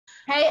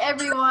Hey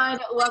everyone,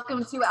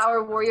 welcome to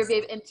our Warrior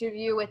Babe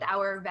interview with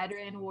our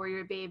veteran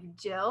Warrior Babe,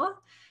 Jill.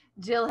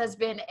 Jill has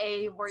been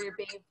a Warrior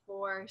Babe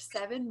for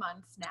 7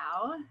 months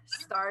now,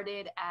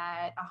 started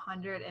at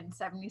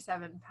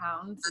 177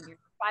 pounds, and you're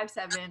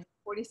 5'7",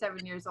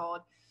 47 years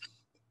old,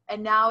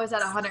 and now is at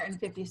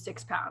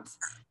 156 pounds.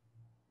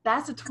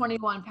 That's a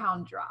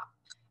 21-pound drop.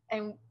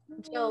 And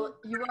Jill,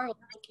 you are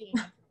looking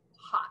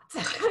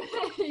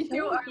hot.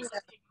 You are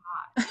looking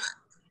hot.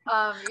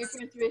 Your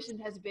transformation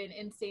has been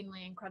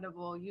insanely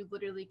incredible. You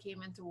literally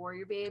came into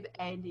Warrior Babe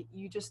and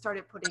you just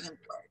started putting in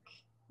work.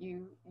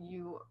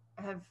 You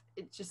have,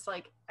 it's just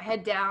like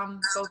head down,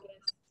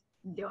 focused,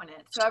 doing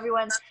it. So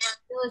everyone,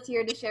 Jill is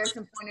here to share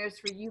some pointers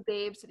for you,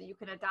 babe, so that you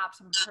can adopt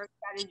some of her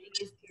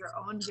strategies to your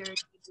own journey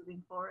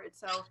moving forward.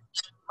 So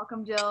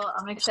welcome, Jill.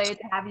 I'm excited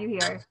to have you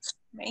here.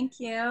 Thank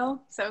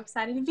you. So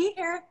excited to be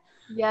here.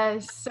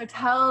 Yes. So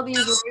tell these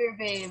Warrior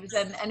Babes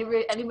and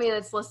anybody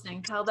that's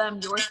listening, tell them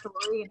your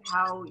story and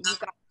how you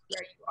got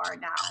where you are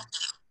now.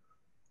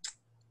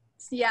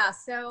 Yeah.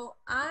 So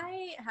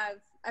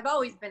I've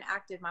always been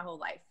active my whole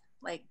life,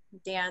 like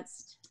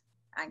danced,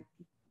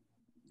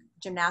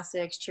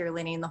 gymnastics,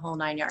 cheerleading, the whole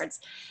 9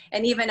 yards.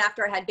 And even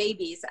after I had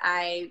babies,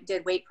 I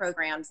did weight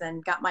programs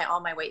and got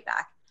all my weight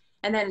back.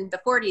 And then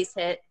the 40s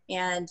hit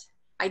and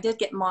I did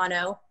get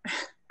mono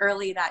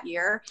early that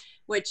year,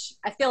 which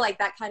I feel like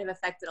that kind of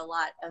affected a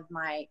lot of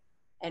my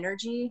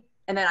energy.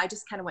 And then I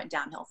just kind of went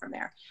downhill from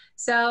there.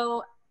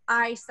 So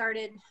I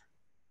started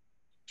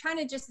trying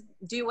to just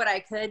do what I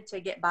could to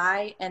get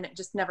by, and it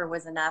just never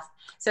was enough.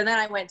 So then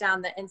I went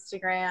down the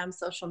Instagram,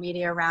 social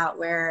media route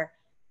where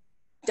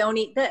don't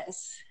eat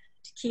this,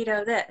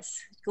 keto this,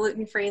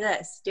 gluten-free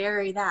this,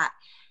 dairy that.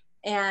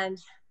 And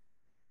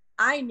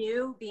I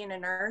knew being a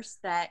nurse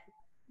that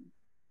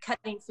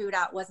cutting food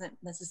out wasn't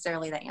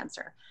necessarily the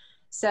answer.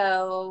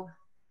 So,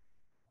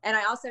 and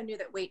I also knew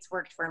that weights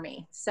worked for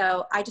me.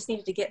 So I just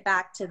needed to get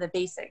back to the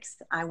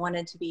basics. I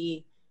wanted to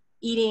be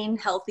eating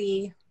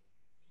healthy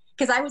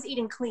because I was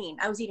eating clean.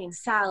 I was eating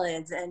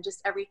salads and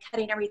just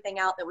cutting everything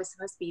out that was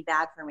supposed to be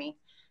bad for me.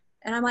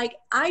 And I'm like,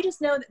 I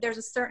just know that there's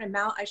a certain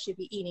amount I should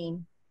be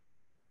eating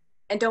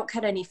and don't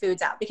cut any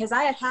foods out, because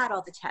I had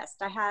all the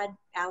tests. I had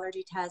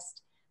allergy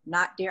tests,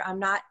 not dairy.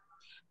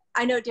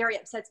 I know dairy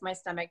upsets my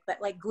stomach,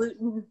 but like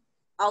gluten,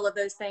 all of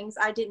those things,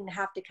 I didn't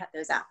have to cut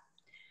those out.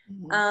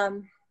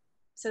 Mm-hmm.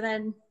 So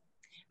then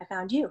I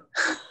found you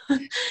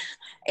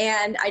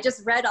and I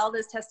just read all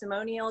those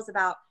testimonials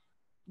about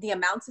the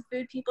amounts of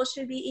food people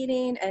should be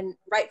eating and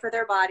right for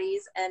their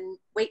bodies and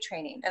weight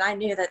training. And I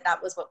knew that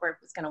that was what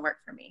was going to work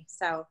for me.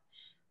 So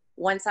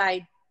once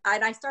I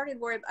started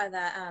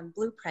the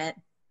blueprint,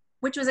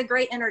 which was a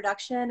great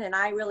introduction. And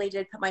I really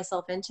did put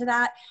myself into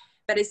that,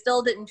 but I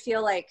still didn't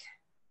feel like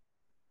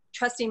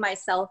trusting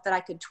myself that I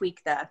could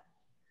tweak the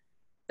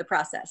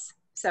process.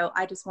 So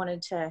I just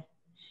wanted to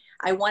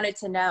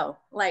know,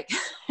 like,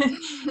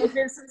 it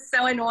was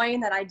so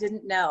annoying that I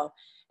didn't know.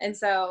 And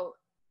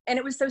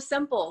it was so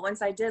simple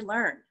once I did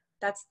learn.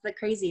 That's the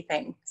crazy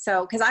thing.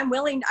 So, cause I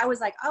was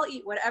like, I'll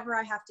eat whatever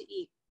I have to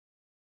eat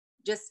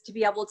just to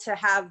be able to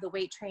have the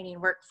weight training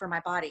work for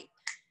my body,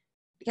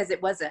 because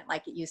it wasn't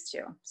like it used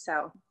to.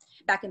 So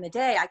back in the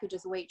day, I could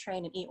just weight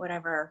train and eat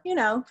whatever,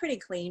 pretty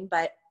clean,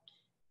 but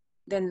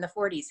then the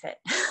 40s hit.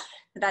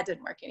 That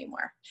didn't work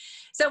anymore.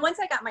 So once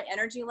I got my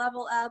energy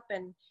level up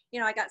and,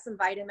 I got some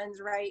vitamins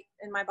right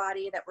in my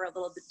body that were a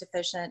little bit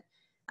deficient,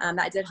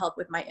 that did help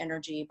with my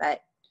energy,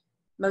 but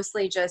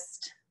mostly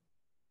just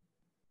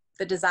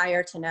the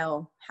desire to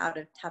know how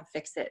to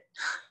fix it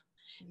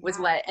was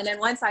what. And then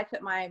once I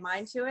put my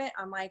mind to it,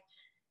 I'm like,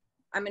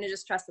 I'm going to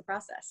just trust the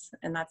process.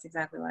 And that's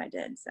exactly what I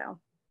did. So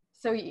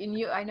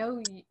I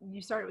know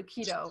you started with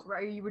keto,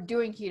 right? You were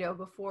doing keto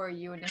before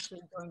you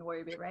initially joined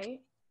Warrior Babe,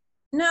 right?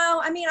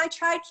 No, I mean, I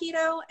tried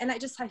keto and I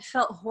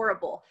felt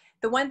horrible.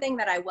 The one thing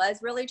that I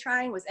was really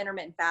trying was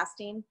intermittent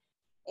fasting.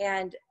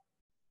 And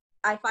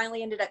I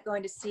finally ended up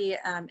going to see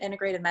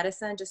integrative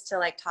medicine just to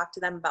like talk to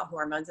them about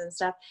hormones and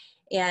stuff.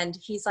 And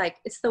he's like,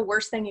 it's the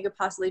worst thing you could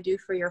possibly do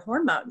for your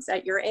hormones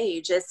at your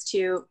age is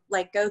to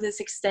like go this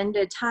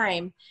extended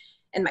time.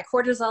 And my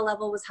cortisol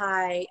level was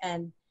high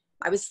and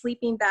I was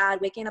sleeping bad,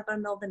 waking up in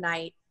the middle of the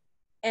night.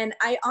 And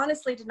I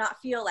honestly did not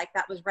feel like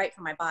that was right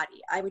for my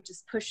body. I would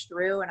just push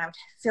through and I would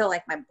feel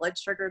like my blood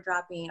sugar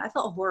dropping. I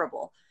felt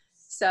horrible.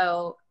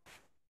 So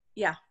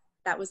yeah,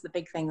 that was the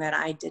big thing that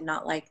I did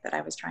not like that I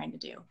was trying to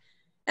do.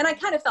 And I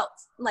kind of felt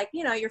like,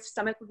 your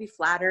stomach would be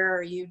flatter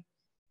or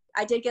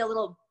I did get a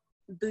little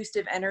boost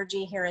of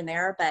energy here and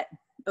there, but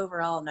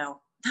overall,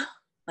 no,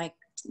 like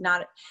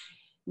not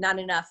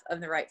enough of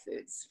the right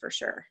foods for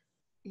sure.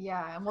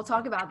 Yeah, and we'll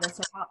talk about the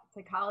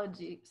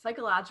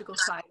psychological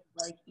side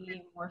of like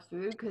eating more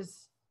food,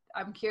 because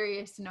I'm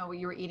curious to know what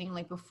you were eating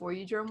like before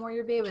you joined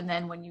Warrior Babe, and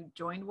then when you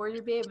joined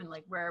Warrior Babe, and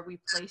like where we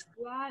placed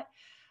you at.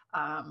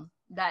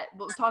 That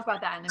we'll talk about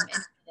that in a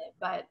minute.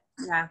 But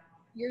yeah,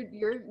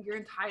 your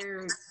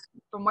entire,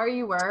 from where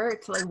you were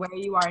to like where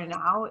you are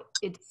now,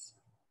 it's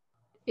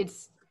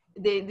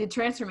the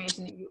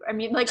transformation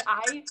that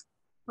I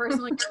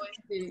personally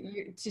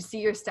going to see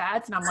your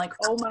stats, and I'm like,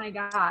 oh my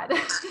God.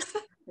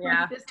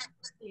 Yeah.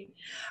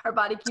 Our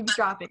body keeps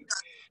dropping.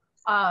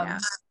 Yeah.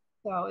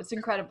 So it's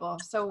incredible.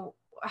 So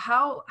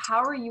how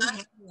are you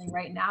handling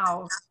right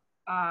now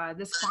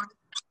this quantity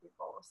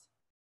goals?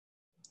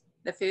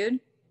 The food?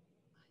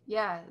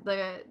 Yeah,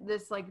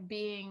 this like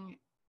being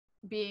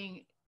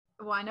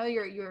well, I know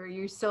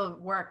you still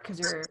work because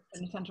you're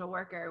an essential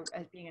worker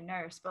as being a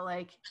nurse, but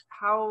like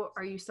how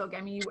are you still,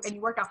 I mean, you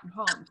work out from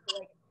home, so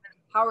like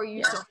how are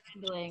you still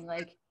handling,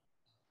 like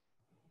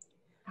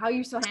how are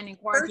you still handling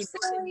quarantine,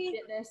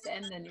 fitness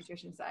and the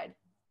nutrition side?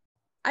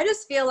 I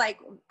just feel like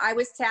I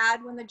was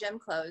sad when the gym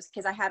closed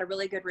because I had a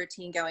really good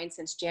routine going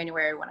since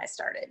January when I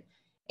started.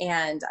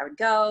 And I would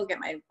go get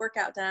my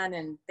workout done,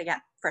 and they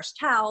got fresh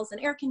towels and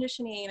air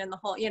conditioning and the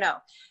whole, you know.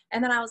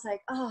 And then I was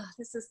like, oh,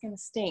 this is going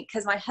to stink,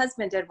 because my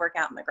husband did work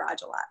out in the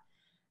garage a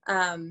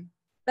lot.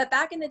 But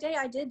back in the day,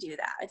 I did do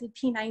that. I did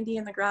P90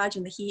 in the garage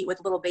in the heat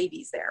with little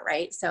babies there,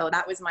 right? So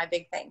that was my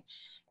big thing.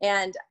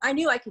 And I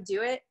knew I could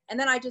do it. And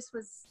then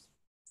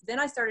then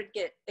I started to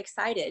get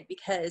excited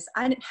because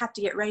I didn't have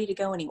to get ready to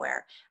go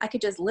anywhere. I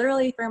could just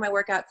literally throw my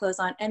workout clothes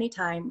on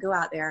anytime, go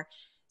out there.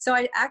 So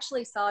I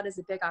actually saw it as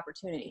a big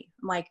opportunity.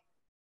 I'm like,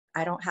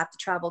 I don't have to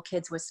travel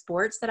kids with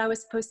sports that I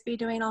was supposed to be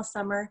doing all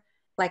summer.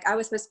 Like I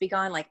was supposed to be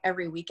gone like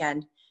every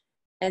weekend.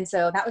 And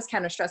so that was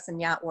kind of stressing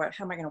me out.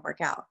 How am I going to work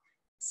out?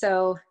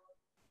 So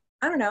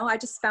I don't know. I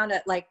just found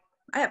it like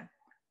I have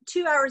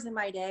 2 hours in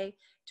my day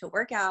to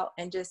work out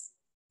and just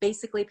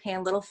basically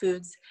pan little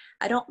foods.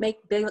 I don't make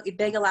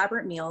big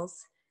elaborate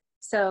meals.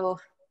 So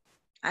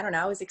I don't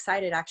know. I was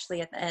excited actually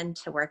at the end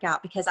to work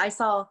out because I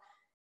saw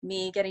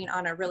me getting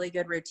on a really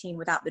good routine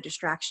without the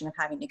distraction of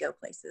having to go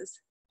places.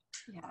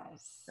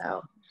 Yes.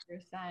 So 100%.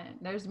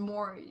 There's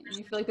more,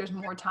 you feel like there's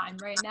more time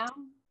right now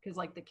because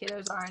like the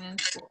kiddos aren't in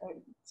school.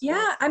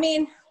 Yeah. I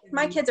mean,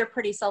 my kids are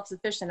pretty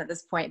self-sufficient at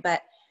this point,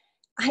 but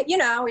I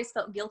always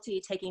felt guilty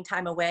taking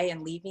time away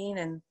and leaving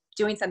and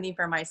doing something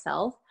for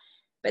myself.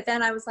 But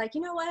then I was like,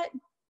 you know what?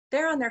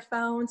 They're on their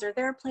phones or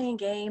they're playing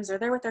games or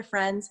they're with their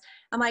friends.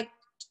 I'm like,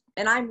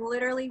 and I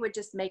literally would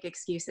just make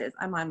excuses.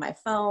 I'm on my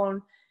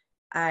phone.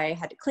 I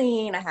had to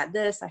clean. I had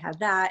this, I had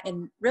that.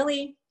 And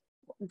really,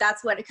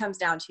 that's what it comes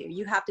down to.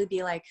 You have to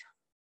be like,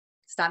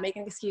 stop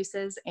making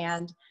excuses.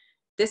 And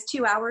this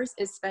 2 hours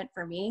is spent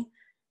for me.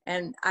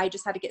 And I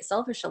just had to get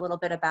selfish a little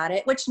bit about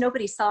it, which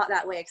nobody saw it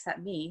that way except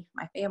me.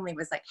 My family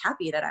was like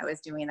happy that I was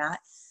doing that.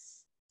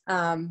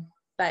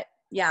 But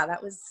yeah,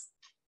 that was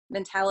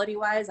mentality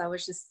wise. I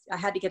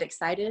had to get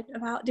excited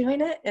about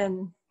doing it.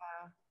 And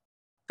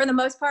for the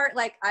most part,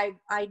 like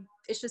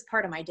it's just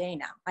part of my day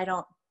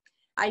now.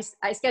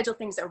 I schedule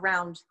things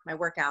around my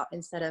workout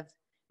instead of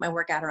my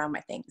workout around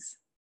my things.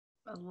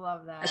 I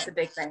love that. That's a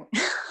big thing.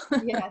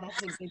 Yeah,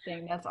 that's a big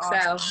thing. That's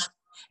awesome. So,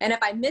 and if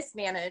I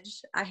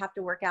mismanage, I have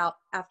to work out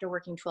after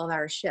working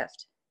 12-hour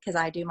shift because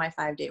I do my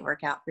 5-day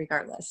workout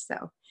regardless.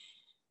 So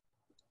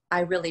I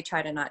really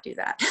try to not do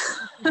that.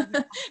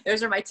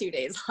 Those are my 2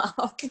 days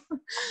off.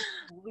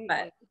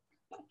 But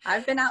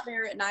I've been out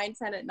there at 9,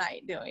 10 at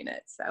night doing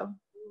it. So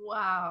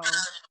wow.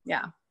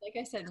 Yeah. Like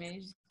I said, man,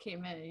 you just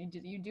came in.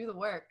 You do the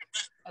work.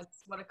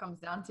 That's what it comes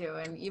down to.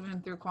 And even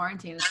through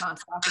quarantine, it's not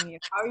stopping you.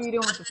 How are you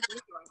doing with the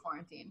food during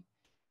quarantine?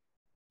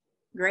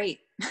 Great.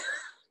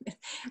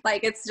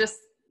 Like it's just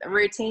a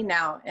routine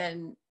now.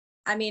 And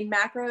I mean,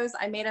 macros,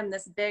 I made them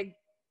this big,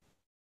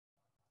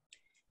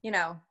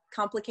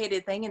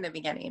 complicated thing in the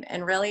beginning.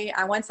 And really,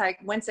 once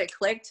it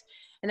clicked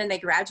and then they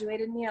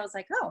graduated me, I was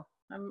like, oh,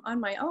 I'm on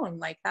my own.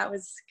 Like that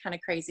was kind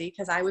of crazy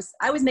because I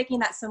was making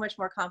that so much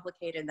more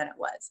complicated than it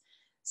was.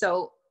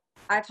 So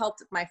I've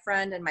helped my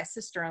friend and my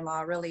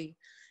sister-in-law really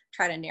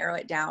try to narrow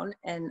it down.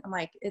 And I'm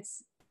like,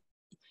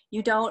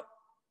 you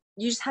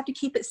just have to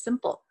keep it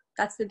simple.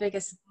 That's the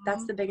biggest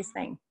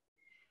thing.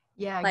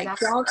 Yeah, like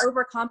exactly. Don't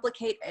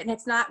overcomplicate. And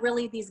it's not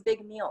really these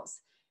big meals.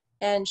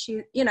 And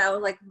she,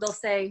 like they'll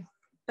say,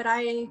 but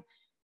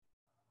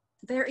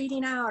they're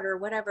eating out or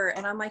whatever.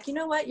 And I'm like, you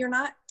know what?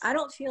 I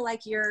don't feel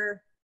like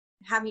you're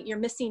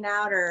missing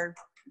out or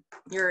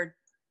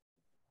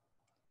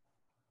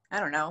I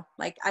don't know.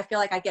 Like, I feel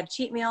like I get a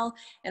cheat meal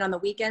and on the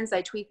weekends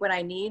I tweak what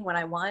I need when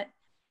I want.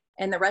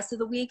 And the rest of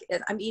the week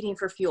I'm eating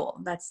for fuel.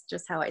 That's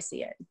just how I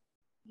see it.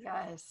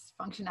 Yes.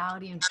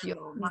 Functionality and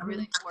fuel, not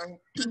really for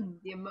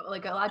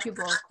like a lot of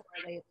people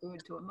correlate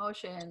food to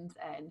emotions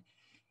and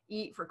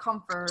eat for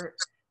comfort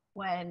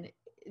when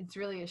it's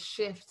really a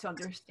shift to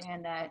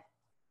understand that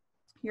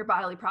your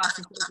bodily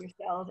processes, your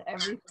cells,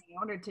 everything in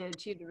order to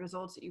achieve the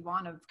results that you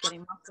want of getting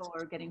muscle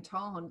or getting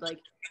toned.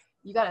 Like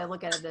you got to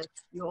look at it as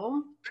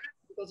fuel,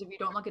 because if you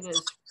don't look at it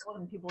as fuel,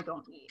 then people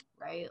don't eat,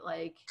 right?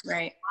 Like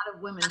right. A lot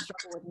of women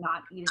struggle with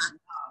not eating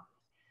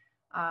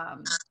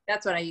enough.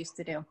 That's what I used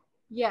to do.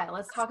 Yeah,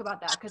 let's talk about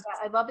that because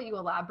I love that you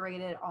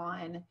elaborated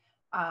on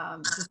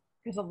just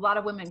because a lot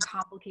of women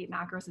complicate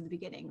macros at the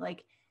beginning.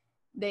 Like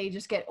they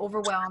just get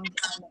overwhelmed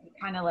and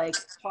kind of like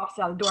toss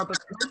out the door. But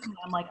personally,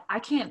 I'm like, I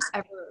can't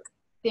ever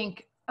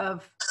think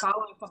of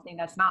following something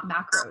that's not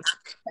macros.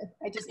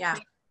 I just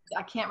can't.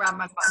 I can't wrap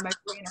my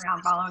brain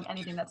around following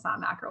anything that's not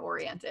macro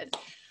oriented.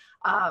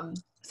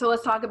 So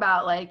let's talk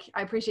about, like,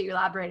 I appreciate you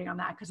elaborating on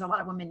that because a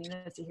lot of women need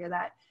to hear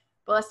that.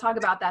 But let's talk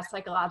about that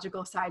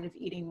psychological side of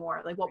eating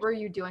more. Like, what were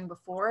you doing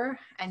before?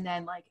 And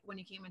then, like, when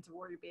you came into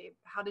WarriorBabe,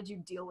 how did you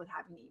deal with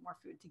having to eat more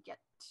food to get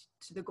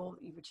to the goal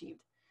that you've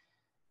achieved?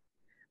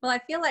 Well, I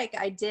feel like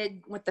I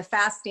did with the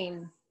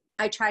fasting.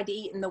 I tried to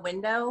eat in the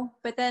window,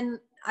 but then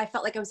I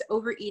felt like I was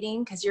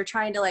overeating because you're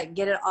trying to like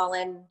get it all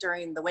in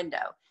during the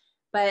window.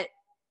 But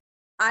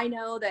I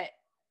know that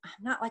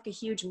I'm not like a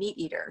huge meat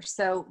eater.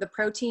 So the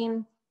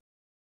protein,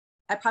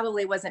 I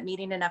probably wasn't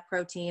eating enough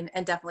protein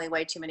and definitely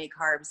way too many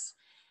carbs.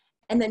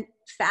 And then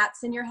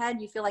fats in your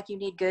head, you feel like you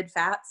need good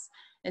fats.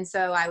 And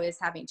so I was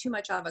having too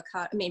much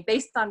avocado. I mean,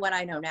 based on what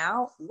I know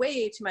now,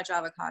 way too much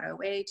avocado,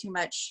 way too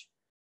much.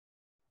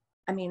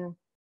 I mean,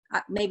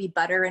 maybe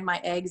butter in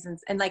my eggs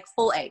and like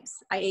full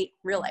eggs. I ate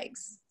real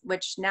eggs,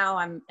 which now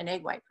I'm an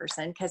egg white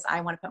person because I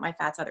want to put my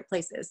fats other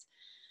places.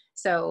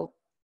 So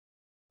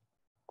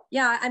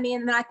yeah, I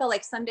mean, then I felt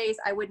like some days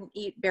I wouldn't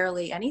eat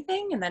barely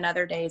anything. And then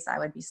other days I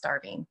would be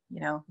starving,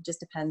 you know, it just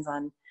depends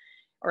on,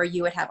 or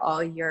you would have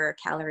all your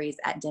calories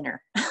at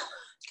dinner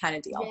kind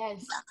of deal.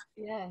 Yes.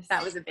 Yes.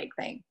 That was a big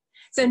thing.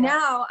 So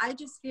now I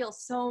just feel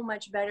so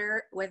much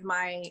better with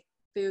my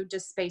food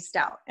just spaced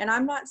out. And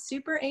I'm not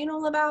super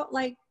anal about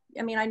like,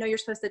 I mean, I know you're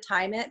supposed to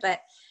time it,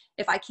 but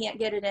if I can't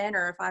get it in,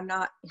 or if I'm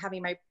not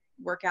having my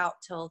workout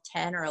till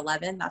 10 or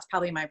 11, that's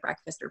probably my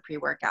breakfast or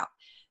pre-workout.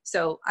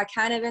 So I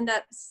kind of end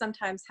up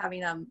sometimes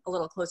having them a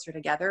little closer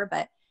together,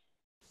 but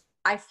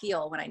I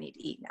feel when I need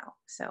to eat now.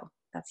 So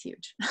that's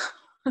huge.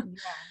 Yeah.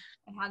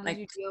 And how did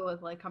you deal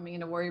with like coming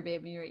into WarriorBabe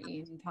and you're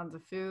eating tons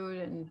of food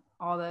and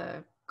all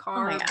the carbs?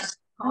 Oh my gosh.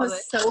 I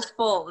was so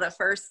full the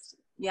first,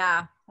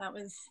 yeah, that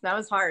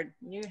was hard.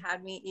 You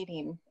had me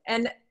eating.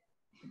 And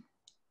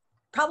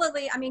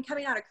probably, I mean,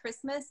 coming out of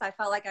Christmas, I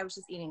felt like I was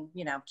just eating,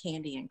 you know,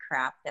 candy and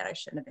crap that I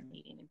shouldn't have been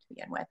eating to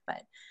begin with.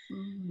 But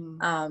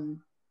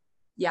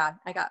yeah,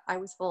 I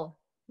was full,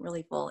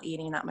 really full,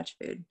 eating that much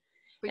food.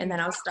 And then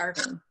I was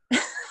starving.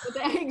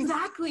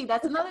 Exactly.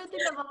 That's another thing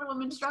that a lot of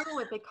women struggle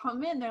with. They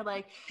come in, they're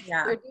like,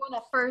 they're doing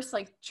that first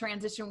like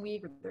transition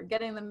week, they're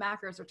getting the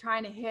macros, they're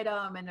trying to hit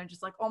them, and they're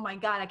just like, oh my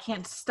God, I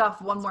can't stuff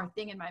one more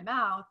thing in my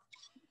mouth.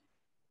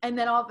 And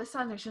then all of a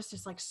sudden there's just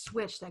this like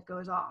switch that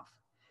goes off.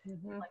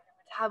 Like the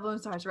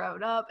metabolism starts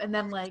revving up, and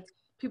then like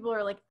people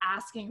are like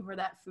asking for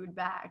that food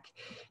back.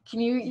 Can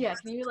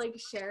you like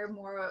share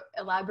more,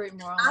 elaborate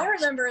more on that? I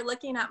remember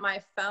looking at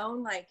my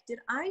phone, like, did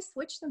I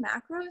switch the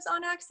macros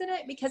on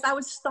accident? Because I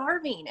was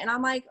starving and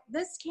I'm like,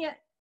 this can't,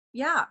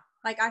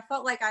 like I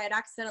felt like I had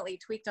accidentally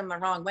tweaked them the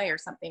wrong way or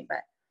something,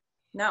 but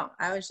no,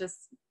 I was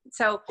just,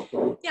 so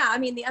yeah, I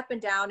mean the up and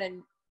down,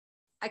 and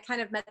I kind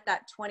of met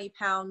that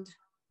 20-pound,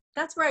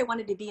 that's where I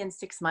wanted to be in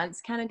 6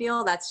 months kind of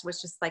deal. That's was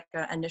just like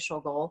an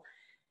initial goal.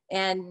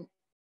 And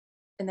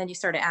then you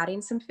started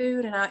adding some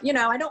food, and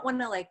I don't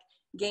want to like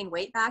gain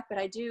weight back, but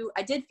I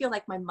did feel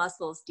like my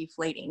muscles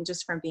deflating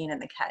just from being in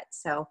the cut.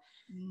 So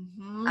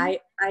I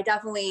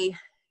definitely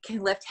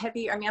can lift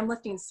heavy. I mean, I'm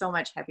lifting so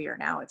much heavier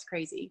now. It's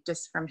crazy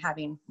just from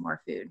having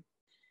more food.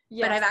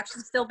 Yes. But I've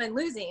actually still been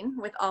losing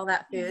with all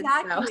that food.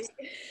 Exactly.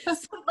 So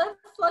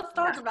let's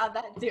talk about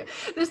that too.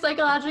 The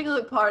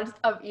psychological part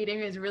of eating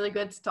is really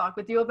good to talk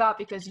with you about,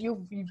 because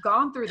you've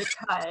gone through the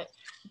cut,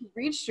 you've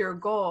reached your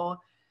goal,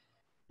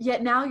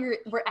 yet now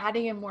we're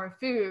adding in more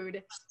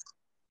food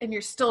and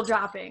you're still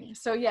dropping.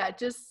 So yeah,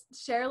 just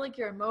share like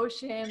your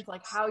emotions,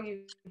 like how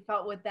you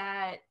felt with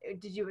that.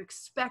 Did you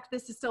expect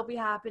this to still be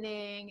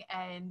happening?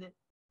 And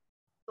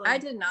like, I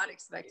did not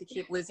expect to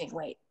keep losing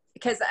weight,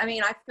 because I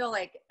mean, I feel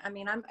like, I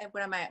mean, I'm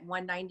at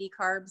 190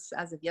 carbs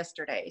as of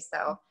yesterday.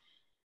 So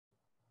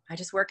I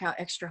just work out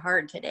extra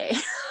hard today.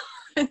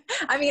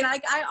 I mean,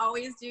 I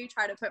always do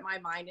try to put my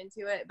mind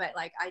into it, but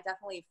like, I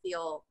definitely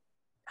feel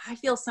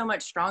so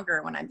much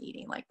stronger when I'm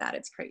eating like that.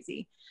 It's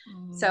crazy.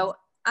 So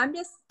I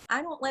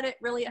don't let it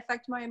really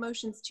affect my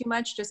emotions too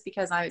much, just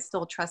because I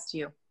still trust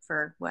you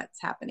for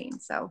what's happening.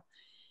 So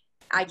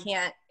I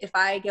can't, if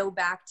I go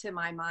back to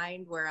my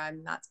mind where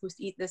I'm not supposed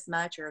to eat this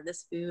much or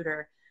this food,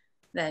 or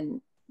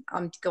then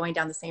I'm going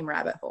down the same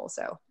rabbit hole.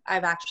 So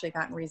I've actually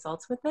gotten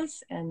results with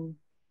this, and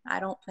I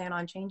don't plan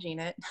on changing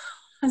it.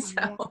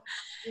 So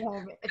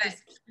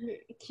just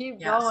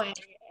keep going.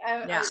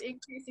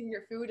 Increasing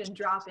your food and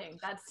dropping.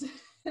 That's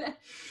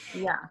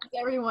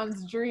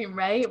everyone's dream,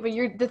 right? But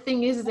the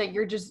thing is that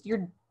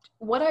you're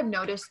what I've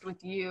noticed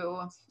with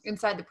you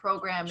inside the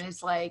program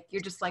is like,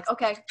 you're just like,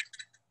 okay,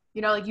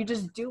 like you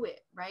just do it,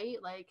 right?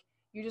 Like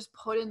you just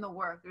put in the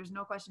work. There's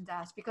no questions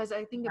asked, because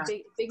I think a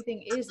big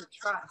thing is the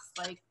trust.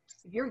 Like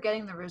if you're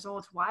getting the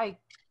results, why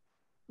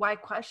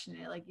question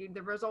it? Like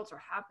the results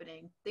are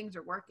happening, things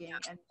are working,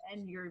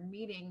 and you're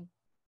meeting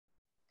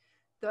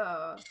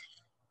the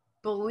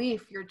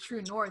belief, your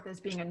true north,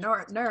 as being a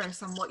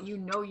nurse on what you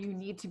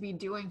need to be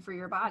doing for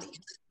your body,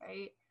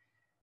 right?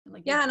 And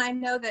like, and I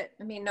know that,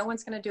 I mean, no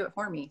one's going to do it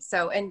for me.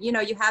 So, and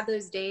you have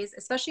those days,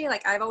 especially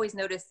like I've always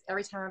noticed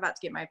every time I'm about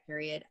to get my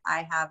period,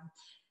 I have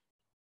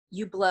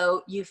you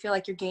bloat, you feel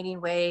like you're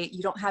gaining weight,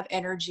 you don't have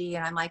energy.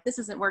 And I'm like, this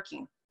isn't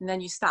working. And then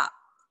you stop.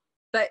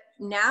 But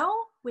now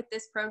with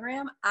this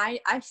program, I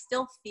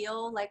still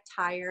feel like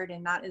tired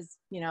and not as,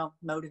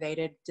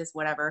 motivated, just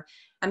whatever.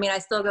 I mean, I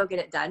still go get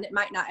it done. It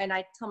might not, and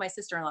I tell my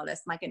sister-in-law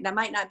this, I'm like, that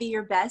might not be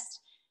your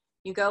best.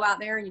 You go out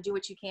there and you do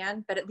what you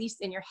can, but at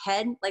least in your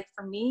head, like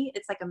for me,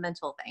 it's like a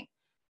mental thing.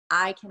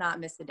 I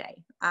cannot miss a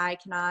day. I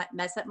cannot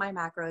mess up my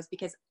macros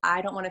because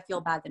I don't want to feel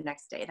bad the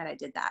next day that I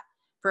did that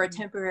for a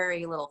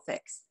temporary little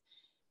fix.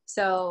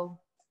 So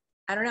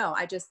I don't know.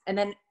 And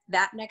then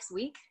that next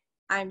week,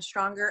 I'm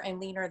stronger and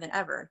leaner than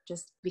ever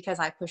just because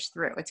I pushed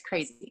through. It's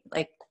crazy.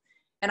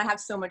 And I have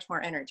so much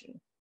more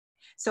energy.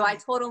 So I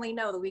totally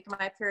know the week of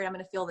my period, I'm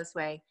going to feel this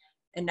way.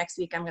 And next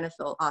week I'm going to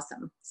feel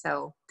awesome.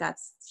 So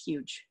that's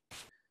huge.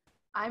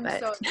 I'm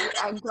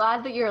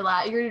glad that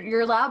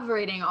you're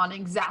elaborating on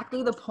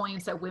exactly the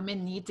points that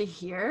women need to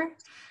hear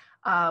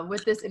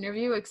with this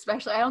interview,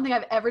 especially. I don't think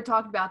I've ever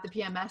talked about the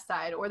PMS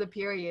side or the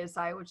period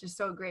side, which is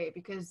so great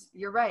because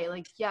you're right.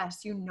 Like,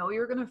 yes,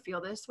 you're going to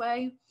feel this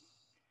way.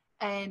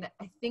 And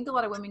I think a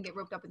lot of women get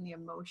roped up in the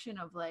emotion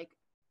of like,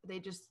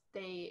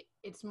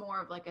 it's more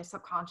of like a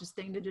subconscious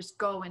thing to just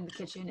go in the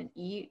kitchen and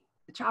eat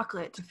the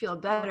chocolate to feel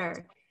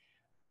better.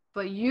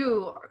 But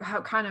you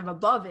are kind of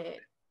above it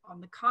on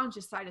the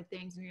conscious side of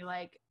things. And you're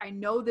like, I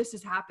know this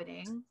is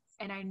happening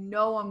and I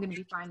know I'm going to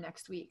be fine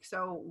next week.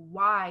 So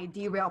why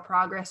derail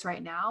progress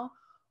right now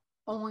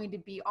only to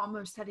be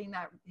almost hitting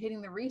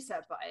the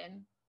reset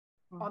button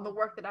on the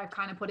work that I've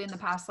kind of put in the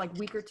past like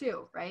week or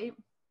two, right?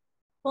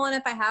 Well, and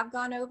if I have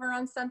gone over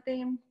on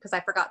something, because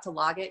I forgot to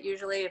log it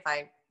usually,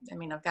 I've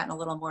gotten a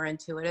little more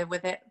intuitive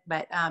with it,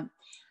 but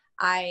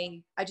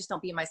I just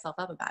don't beat myself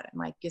up about it. I'm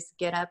like, just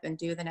get up and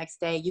do the next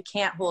day. You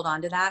can't hold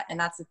on to that. And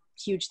that's a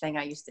huge thing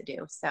I used to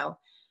do. So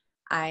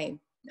I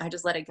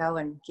just let it go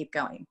and keep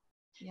going.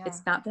 Yeah.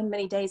 It's not been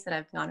many days that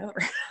I've gone over,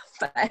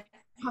 but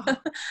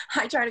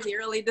I try to be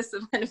really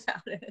disciplined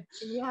about it.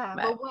 Yeah.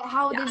 But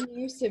how did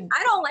you used to?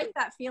 I don't like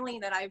that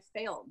feeling that I've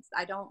failed.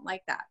 I don't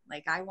like that.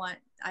 Like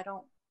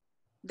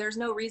there's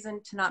no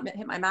reason to not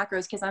hit my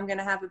macros because I'm going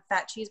to have a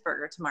fat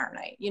cheeseburger tomorrow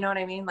night. You know what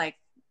I mean? Like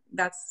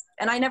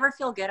and I never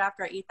feel good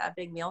after I eat that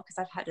big meal because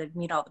I've had to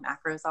meet all the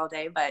macros all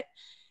day, but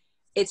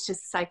it's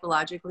just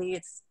psychologically,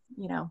 it's,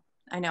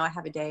 I know I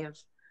have a day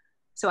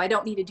so I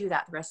don't need to do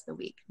that the rest of the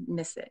week.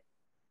 Miss it.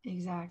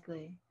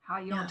 Exactly. How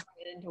you don't turn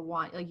it into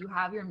one, like you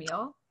have your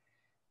meal,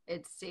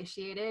 it's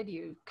satiated,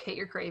 you hit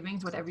your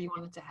cravings, whatever you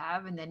want it to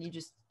have. And then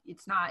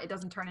it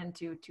doesn't turn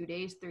into 2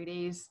 days, 3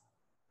 days,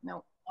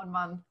 1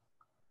 month.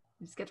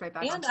 Just gets right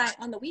back. And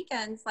on the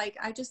weekends, like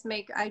I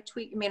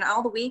tweak.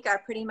 All the week I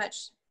pretty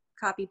much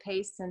copy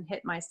paste and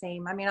hit my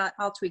same.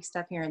 I'll tweak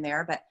stuff here and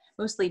there, but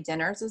mostly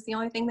dinners is the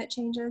only thing that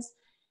changes.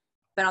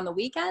 But on the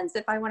weekends,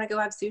 if I want to go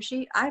have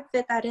sushi, I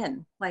fit that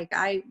in.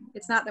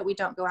 It's not that we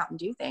don't go out and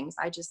do things.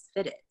 I just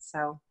fit it.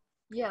 So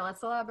yeah,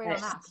 let's elaborate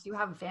on that. Because you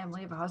have a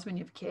family, you have a husband,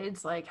 you have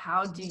kids. Like,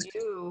 how do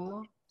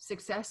you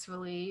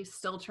successfully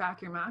still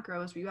track your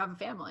macros but you have a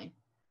family?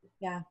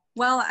 Yeah.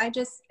 Well, I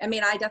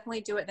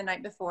definitely do it the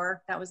night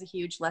before. That was a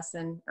huge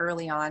lesson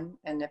early on.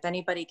 And if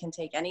anybody can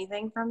take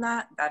anything from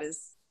that, that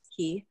is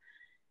key,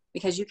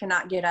 because you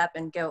cannot get up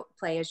and go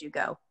play as you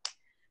go.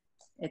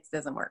 It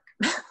doesn't work.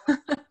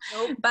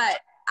 Nope. But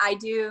I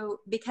do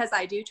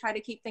try to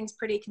keep things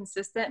pretty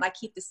consistent, and I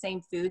keep the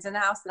same foods in the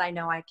house that I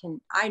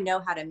know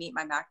how to meet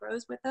my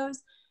macros with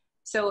those.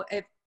 So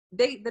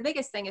the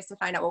biggest thing is to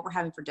find out what we're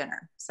having for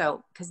dinner.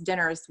 So, cause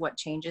dinner is what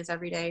changes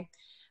every day.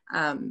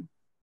 And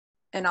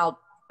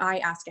I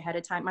ask ahead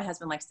of time. My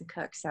husband likes to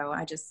cook, so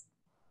I just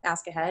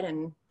ask ahead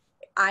and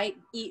I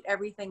eat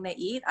everything they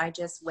eat. I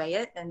just weigh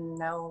it and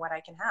know what I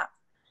can have.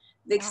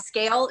 The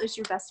scale is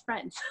your best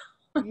friend.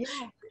 Yeah.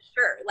 For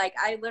sure. Like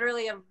I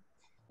literally have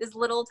this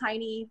little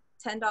tiny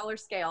 $10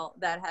 scale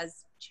that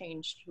has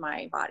changed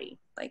my body.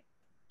 Like,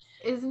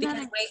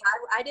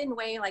 I didn't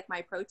weigh like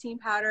my protein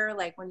powder.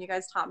 Like when you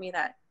guys taught me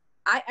that,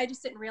 I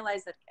just didn't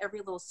realize that every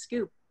little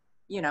scoop,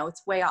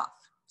 it's way off.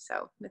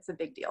 So it's a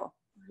big deal.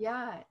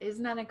 Yeah.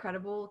 Isn't that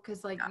incredible?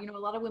 Cause a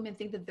lot of women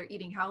think that they're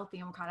eating healthy,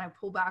 and we'll kind of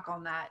pull back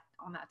on that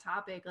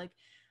topic. Like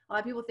a lot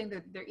of people think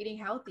that they're eating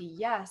healthy.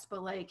 Yes.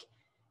 But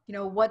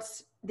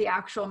what's the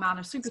actual amount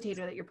of sweet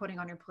potato that you're putting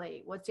on your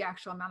plate? What's the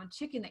actual amount of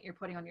chicken that you're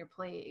putting on your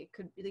plate? It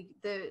could be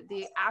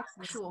the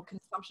actual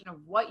consumption of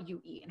what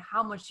you eat and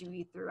how much you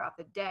eat throughout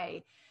the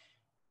day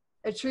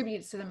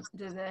attributes to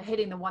the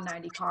hitting the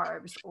 190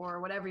 carbs or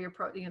whatever your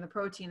protein, the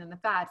protein and the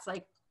fats.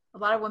 Like a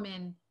lot of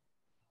women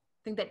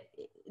think that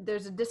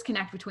there's a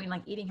disconnect between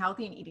like eating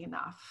healthy and eating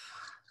enough.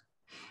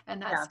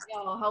 And that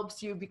scale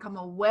helps you become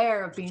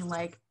aware of being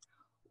like,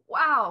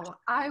 wow,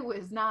 I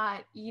was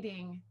not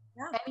eating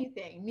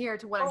anything near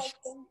to what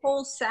the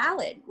whole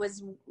salad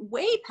was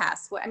way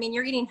past what,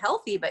 you're eating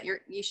healthy, but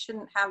you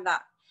shouldn't have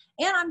that.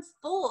 And I'm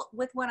full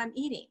with what I'm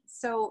eating.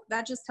 So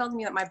that just tells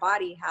me that my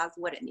body has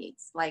what it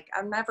needs. Like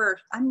I'm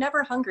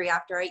never hungry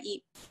after I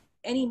eat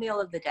any meal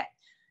of the day.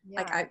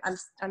 Yeah. Like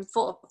I'm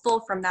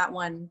full from that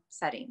one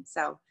setting.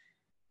 So,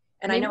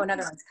 and I know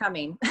another one's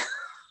coming.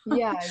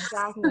 Yeah,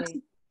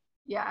 exactly.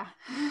 Yeah,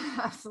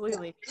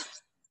 absolutely.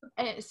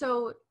 And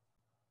so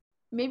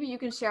maybe you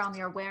can share on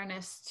the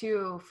awareness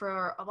too.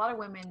 For a lot of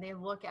women, they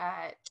look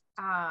at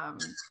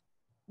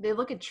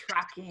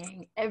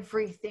tracking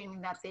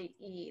everything that they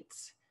eat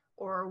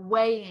or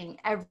weighing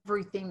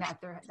everything that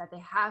they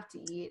have to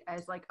eat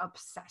as like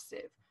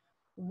obsessive.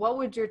 What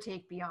would your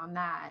take be on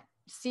that?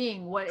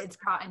 Seeing what it's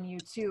gotten you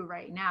to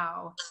right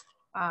now,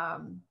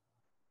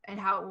 and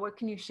what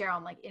can you share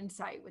on like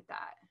insight with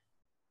that?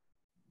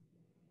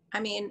 I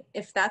mean,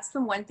 if that's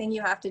the one thing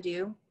you have to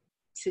do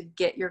to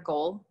get your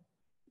goal,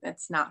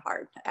 it's not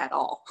hard at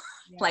all.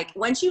 Yeah. Like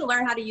once you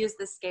learn how to use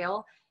the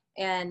scale,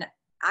 and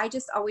I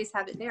just always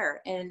have it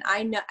there. And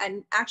I know,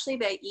 and actually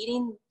by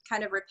eating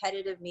kind of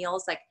repetitive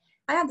meals, like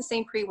I have the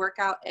same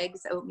pre-workout,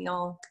 eggs,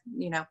 oatmeal,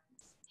 you know,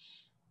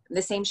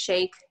 the same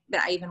shake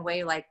that I even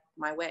weigh, like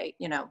my weight,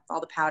 you know,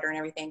 all the powder and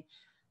everything.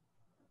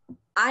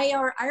 I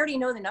already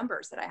know the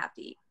numbers that I have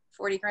to eat.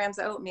 40 grams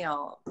of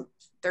oatmeal,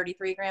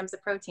 33 grams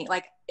of protein.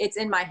 Like it's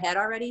in my head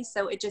already.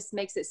 So it just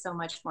makes it so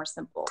much more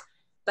simple.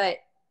 But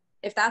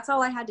if that's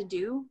all I had to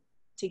do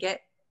to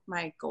get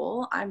my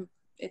goal,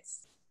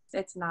 it's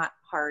not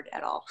hard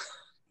at all.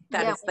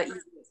 That is the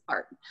easiest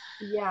part.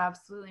 Yeah,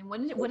 absolutely.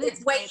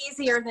 It's way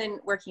easier than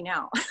working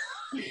out.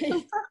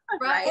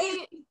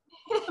 Right?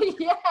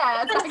 Yeah,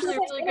 that's actually a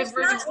really good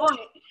point.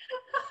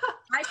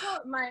 I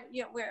told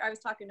I was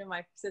talking to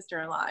my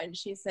sister-in-law and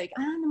she's like,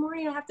 in the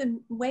morning I have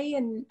to weigh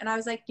and I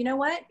was like, you know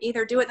what?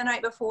 Either do it the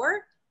night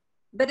before,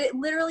 but it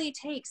literally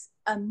takes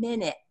a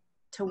minute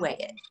to weigh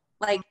it.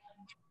 Like,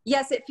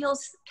 yes, it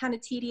feels kind of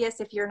tedious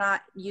if you're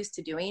not used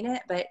to doing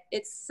it, but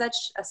it's such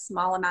a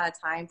small amount of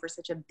time for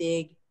such a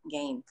big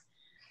gain.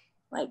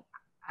 Like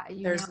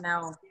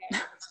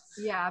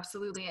yeah,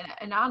 absolutely.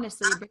 And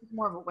honestly, it brings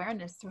more of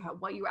awareness to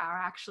what you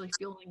are actually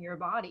feeling in your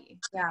body.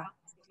 Yeah.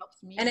 It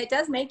helps me. And it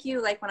does make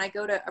you, like when I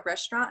go to a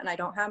restaurant and I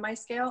don't have my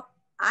scale,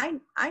 I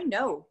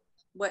know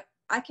what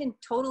I can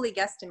totally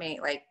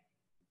guesstimate, like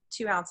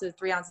 2 ounces,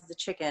 3 ounces of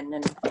chicken.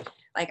 And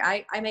like,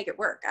 I make it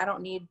work. I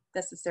don't need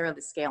necessarily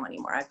the scale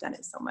anymore. I've done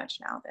it so much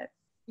now that.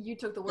 You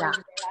took the words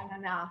out of my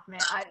mouth, man.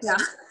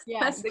 Yeah,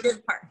 that's the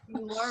good part.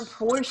 You learn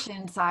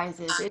portion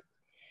sizes.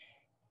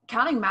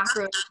 Counting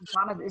macros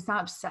it's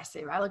not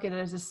obsessive. I look at it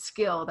as a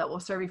skill that will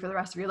serve you for the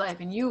rest of your life.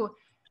 And you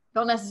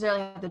don't necessarily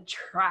have to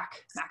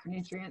track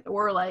macronutrients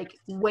or like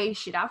weigh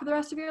shit out for the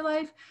rest of your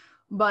life.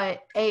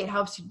 But A, it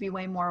helps you to be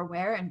way more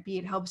aware, and B,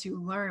 it helps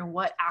you learn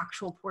what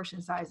actual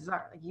portion sizes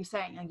are. Like you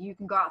saying, like you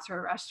can go out to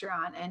a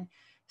restaurant and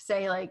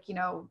say like, you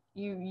know,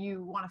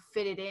 you want to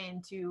fit it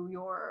into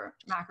your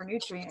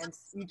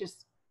macronutrients. You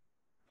just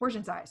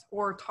portion size,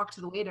 or talk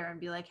to the waiter and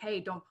be like, hey,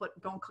 don't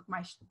cook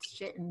my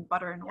shit in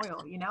butter and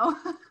oil, you know?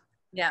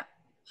 Yeah.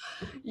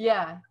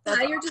 Yeah.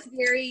 You're just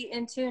very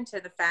in tune to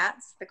the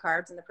fats, the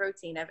carbs, and the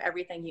protein of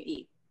everything you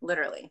eat,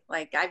 literally.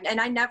 Like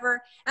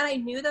I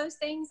knew those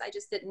things. I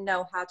just didn't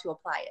know how to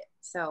apply it.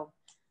 So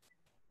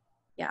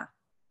yeah.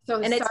 To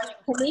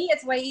me,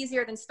 it's way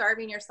easier than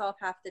starving yourself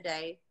half the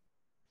day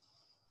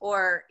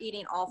or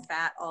eating all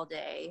fat all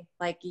day.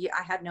 Like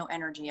I had no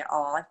energy at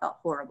all. I felt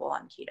horrible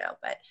on keto,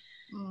 but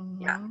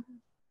yeah.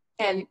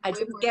 And I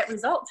didn't get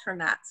results from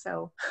that.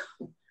 So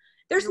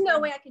there's no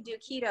way I could do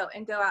keto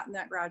and go out in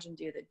that garage and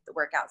do the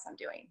workouts I'm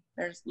doing.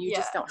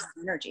 Just don't have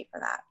energy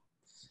for that.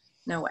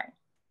 No way.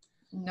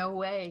 No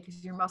way,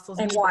 because your muscles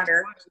and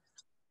water.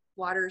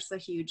 Water's a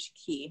huge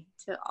key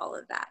to all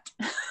of that.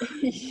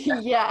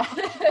 Yeah.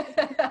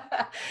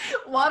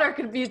 Water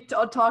could be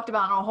talked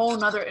about in a whole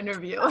nother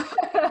interview.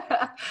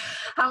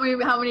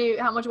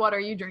 How much water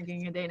are you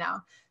drinking a day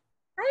now?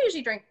 I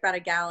usually drink about a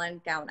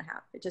gallon and a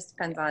half. It just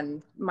depends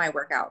on my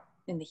workout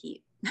in the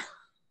heat.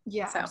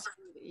 Yeah. So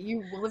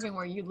you living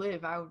where you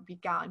live, I would be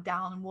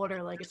down in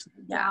water like it's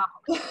down.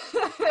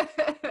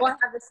 Well, I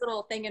have this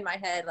little thing in my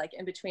head, like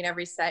in between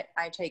every set,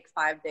 I take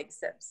 5 big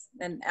sips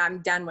and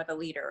I'm done with a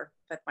liter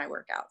with my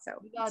workout. So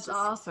that's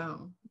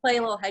awesome. Play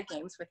a little head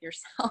games with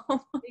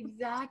yourself.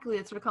 Exactly.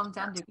 That's what it comes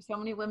down to. So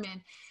many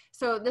women.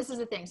 So this is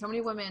the thing. So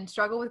many women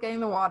struggle with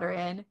getting the water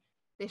in.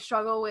 They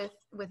struggle with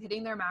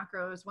hitting their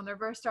macros when they're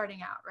first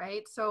starting out,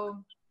 right? So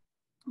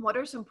what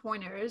are some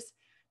pointers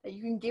that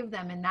you can give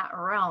them in that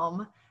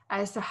realm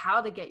as to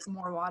how to get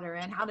more water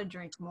in, how to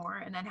drink more,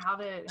 and then how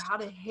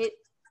to hit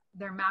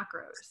their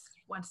macros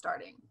when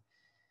starting?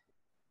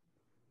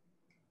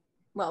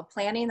 Well,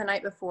 planning the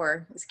night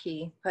before is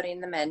key, putting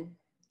them in.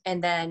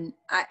 And then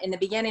in the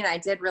beginning, I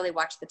did really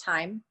watch the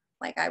time.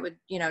 Like I would,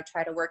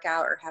 try to work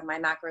out or have my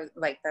macros,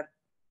 like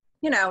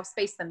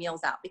space the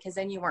meals out, because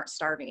then you weren't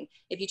starving.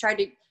 If you tried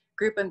to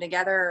group them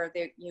together,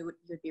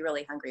 you'd be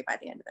really hungry by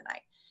the end of the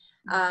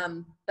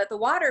night. But the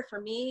water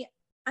for me,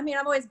 I mean,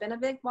 I've always been a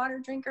big water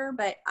drinker,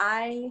 but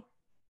I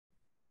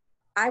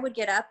would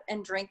get up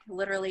and drink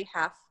literally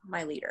half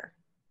my liter.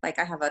 Like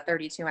I have a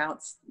 32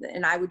 ounce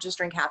and I would just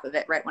drink half of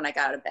it right when I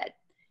got out of bed.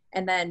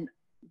 And then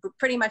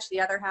pretty much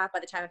the other half by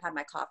the time I've had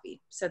my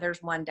coffee. So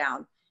there's one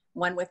down,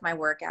 one with my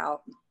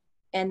workout.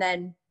 And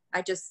then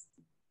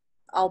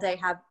all day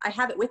I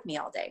have it with me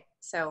all day.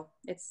 So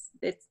it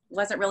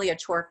wasn't really a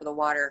chore for the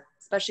water,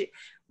 especially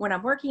when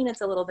I'm working,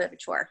 it's a little bit of a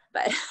chore,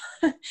 but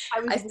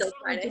I still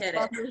try to hit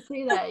it. To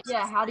say that.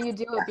 Yeah. How do you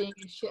do it being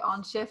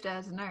on shift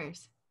as a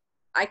nurse?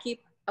 I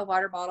keep a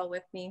water bottle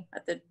with me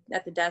at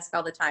the desk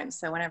all the time.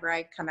 So whenever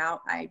I come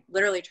out, I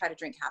literally try to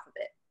drink half of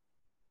it.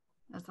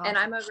 That's awesome. And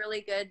I'm a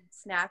really good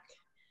snack.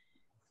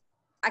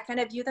 I kind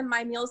of view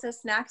my meals as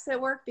snacks at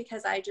work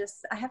because I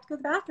have to go to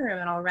the bathroom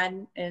and I'll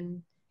run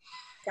and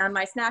down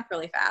my snack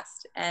really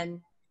fast. And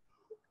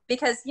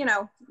because,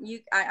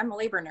 I'm a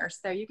labor nurse,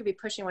 so you could be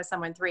pushing with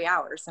someone 3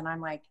 hours. And I'm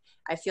like,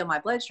 I feel my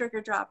blood sugar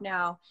drop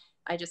now.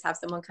 I just have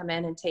someone come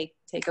in and take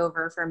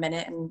over for a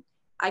minute, and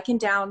I can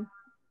down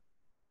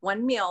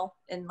one meal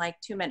in like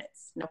 2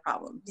 minutes, no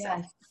problem.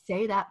 Yes, so.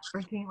 Say that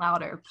freaking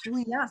louder,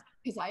 please. Yeah.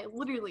 Because I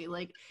literally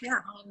on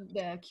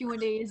the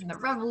Q&As and the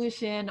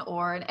Revolution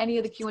or in any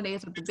of the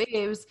Q&As with the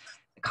babes,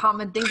 the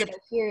common thing that I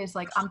hear is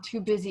like, I'm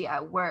too busy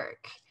at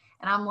work.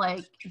 And I'm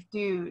like,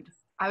 dude,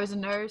 I was a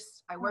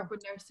nurse. I work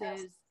with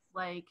nurses.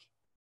 Like,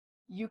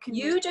 you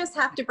just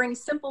have to bring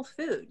simple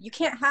food. You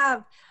can't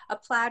have a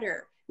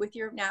platter with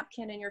your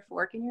napkin and your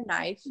fork and your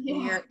knife.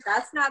 Yeah.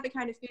 That's not the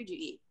kind of food you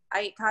eat.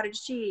 I eat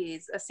cottage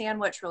cheese, a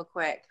sandwich real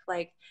quick,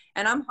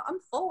 and I'm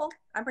full.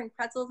 I bring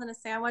pretzels and a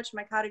sandwich,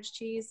 my cottage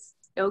cheese,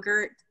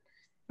 yogurt,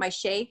 my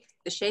shake.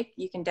 The shake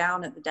you can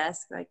down at the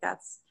desk,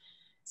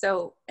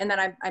 so. And then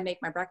I make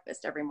my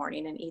breakfast every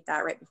morning and eat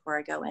that right before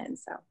I go in.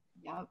 So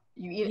yeah,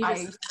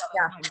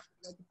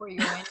 before you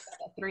go in,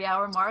 that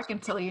 3-hour mark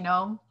until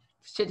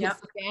shit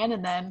hits the fan,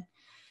 and then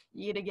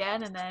you eat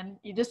again, and then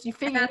you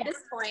figure. And at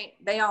this point,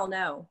 they all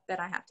know that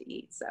I have to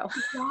eat, so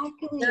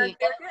exactly. they're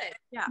good.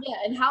 Yeah.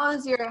 And how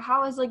is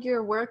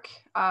your work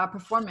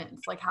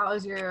performance? Like, how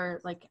is your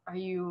are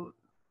you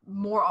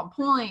more on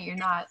point? You're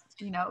not,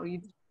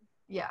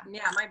 Yeah,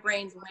 my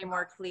brain's way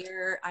more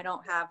clear. I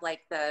don't have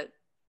the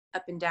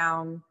up and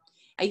down.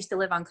 I used to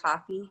live on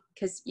coffee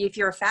because if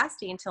you're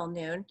fasting until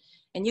noon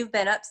and you've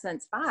been up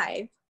since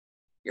 5,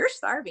 you're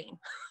starving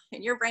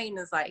and your brain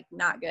is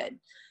not good.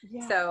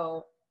 Yeah.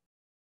 So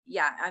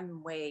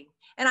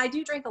and I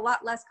do drink a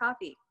lot less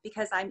coffee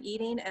because I'm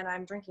eating and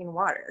I'm drinking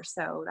water.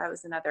 So that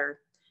was another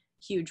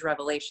huge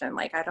revelation.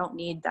 I don't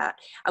need that.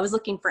 I was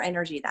looking for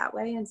energy that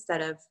way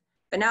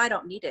but now I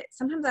don't need it.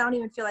 Sometimes I don't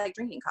even feel like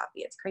drinking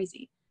coffee. It's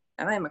crazy.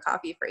 And I'm a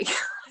coffee freak.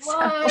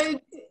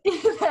 What?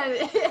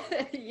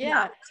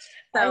 Yeah.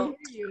 So,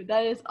 I hear you.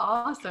 That is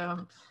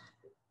awesome.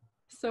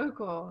 So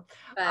cool.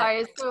 All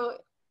right. So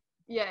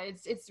yeah,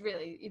 it's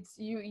really,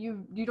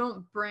 you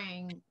don't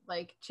bring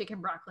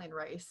chicken, broccoli, and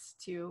rice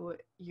to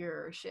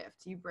your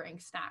shift. You bring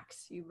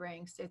snacks. You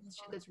bring shit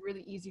that's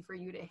really easy for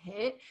you to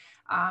hit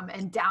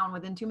and down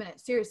within 2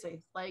 minutes.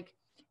 Seriously,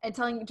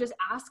 and just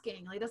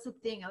asking. That's the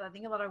thing. I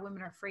think a lot of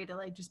women are afraid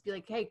to just be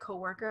like, hey,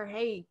 coworker,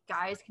 hey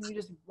guys, can you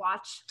just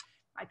watch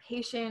my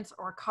patients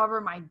or cover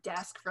my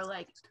desk for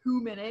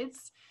 2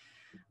 minutes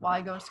while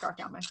I go scarf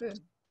down my food?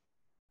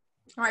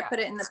 Or I put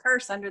it in the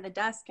purse under the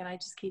desk and I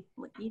just keep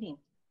eating.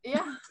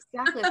 Yeah,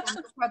 exactly.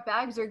 Prep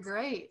bags are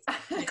great.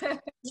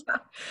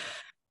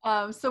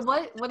 So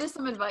what is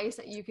some advice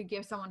that you could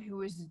give someone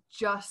who is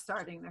just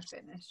starting their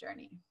fitness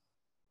journey?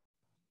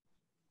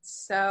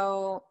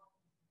 So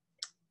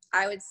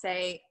I would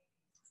say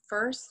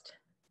first,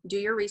 do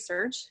your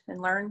research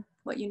and learn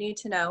what you need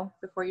to know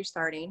before you're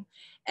starting.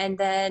 And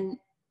then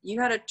you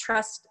got to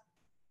trust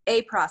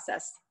a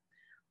process.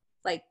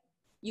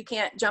 You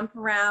can't jump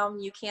around.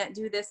 You can't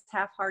do this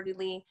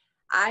half-heartedly.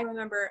 I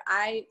remember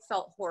I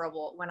felt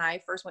horrible when I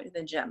first went to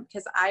the gym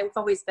because I've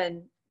always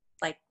been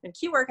in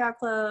cute workout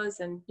clothes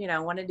and,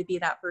 wanted to be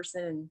that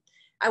person.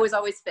 I was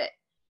always fit.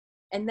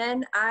 And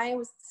then I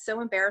was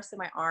so embarrassed in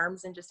my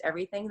arms and just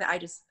everything that I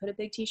just put a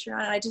big t-shirt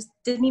on and I just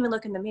didn't even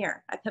look in the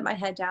mirror. I put my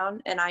head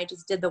down and I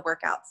just did the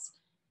workouts,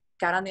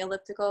 got on the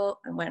elliptical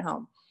and went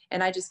home.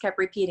 And I just kept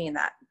repeating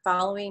that,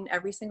 following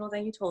every single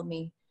thing you told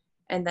me.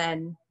 And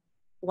then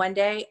one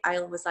day I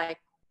was like,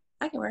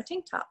 I can wear a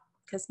tank top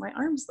because my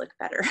arms look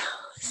better.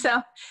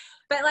 So,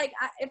 but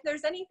if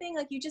there's anything,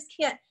 you just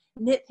can't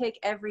nitpick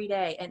every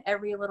day and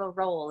every little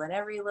roll and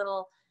every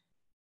little,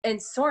 and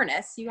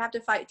soreness, you have to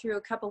fight through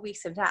a couple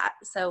weeks of that.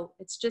 So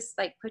it's just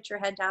put your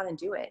head down and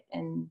do it.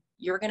 And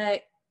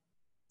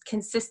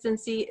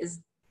consistency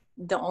is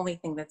the only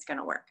thing that's going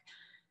to work.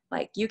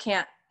 You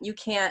can't,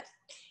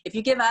 if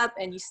you give up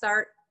and you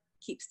start,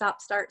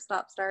 start,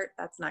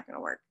 that's not going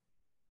to work.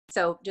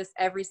 So just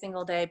every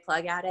single day,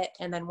 plug at it.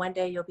 And then one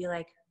day you'll be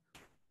like,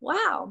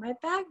 wow, my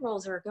back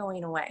rolls are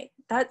going away.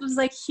 That was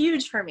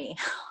huge for me.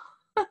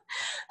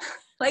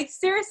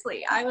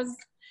 Seriously, that was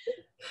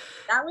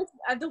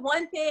the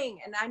one thing.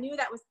 And I knew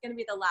that was going to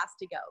be the last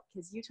to go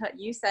because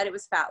you said it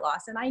was fat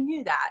loss. And I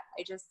knew that.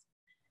 I just,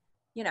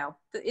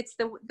 it's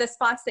the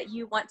spots that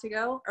you want to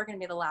go are going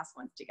to be the last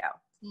ones to go.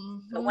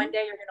 Mm-hmm. But one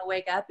day you're going to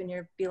wake up and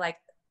you'll be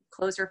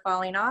clothes are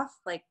falling off.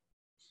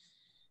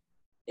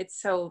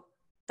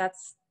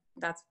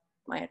 That's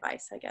my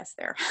advice, I guess,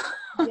 there.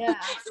 Yeah,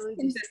 absolutely.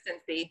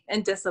 Consistency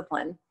and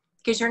discipline,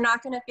 because you're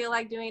not going to feel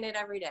like doing it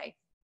every day.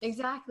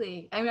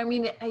 Exactly. I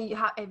mean,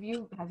 have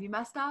you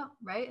messed up,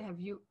 right?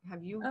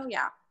 Oh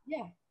yeah.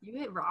 Yeah, you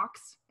hit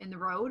rocks in the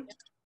road,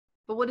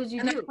 but what did you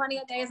And there's do? plenty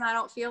of days I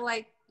don't feel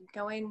like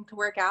going to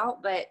work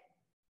out, but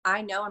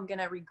I know I'm going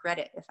to regret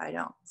it if I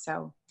don't.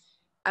 So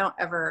I don't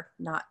ever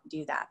not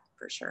do that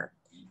for sure,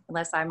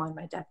 unless I'm on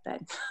my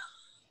deathbed.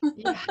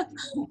 Yeah.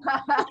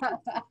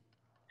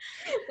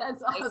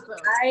 That's awesome.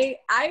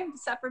 I've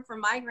suffered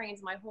from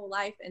migraines my whole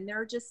life, and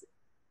they're just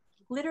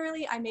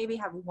literally, I maybe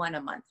have one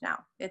a month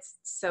now. It's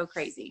so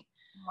crazy.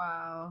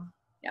 Wow.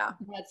 Yeah.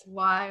 That's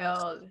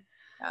wild.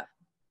 Yeah.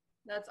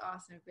 That's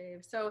awesome,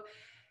 babe. So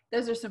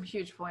those are some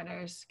huge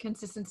pointers.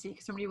 Consistency,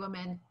 because so many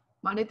women,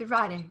 Monday through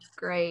Friday,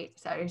 great.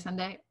 Saturday,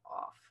 Sunday,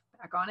 off.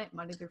 Back on it,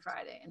 Monday through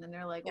Friday. And then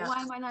they're like, Yeah.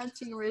 why am I not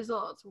seeing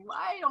results?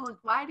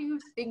 Why do you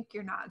think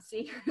you're not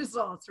seeing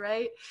results,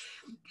 right?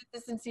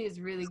 Consistency is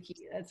really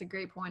key. That's a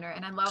great pointer.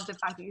 And I love the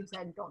fact that you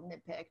said, don't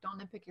nitpick. Don't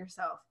nitpick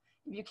yourself.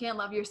 If you can't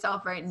love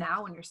yourself right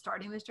now when you're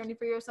starting this journey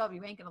for yourself,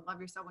 you ain't going to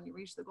love yourself when you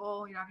reach the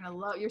goal.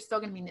 You're still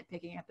going to be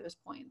nitpicking at those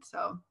points.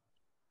 So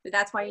But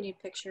that's why you need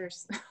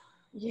pictures.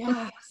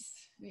 yes,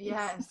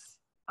 yes,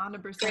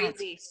 100%.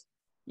 Crazy.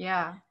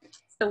 Yeah. It's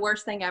the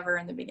worst thing ever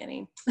in the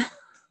beginning.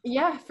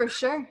 Yeah, for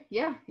sure.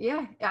 Yeah.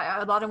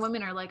 A lot of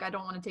women are like, I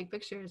don't want to take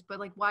pictures, but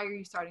like, why are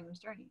you starting this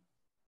journey?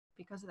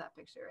 Because of that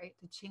picture, right?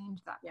 To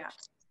change that picture.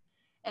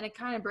 And it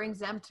kind of brings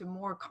them to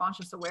more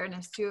conscious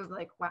awareness too of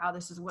like, wow,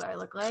 this is what I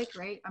look like,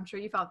 right? I'm sure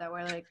you felt that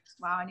way, like,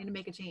 wow, I need to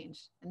make a change.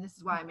 And this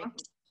is why I'm making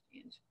a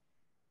change.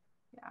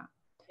 Yeah.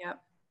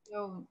 Yep.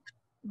 So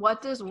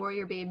what does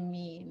Warrior Babe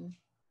mean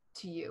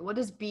to you? What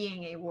does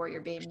being a Warrior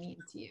Babe mean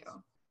to you?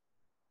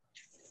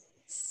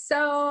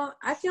 So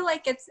I feel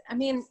like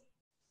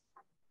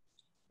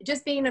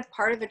just being a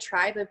part of a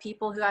tribe of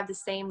people who have the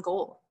same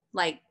goal.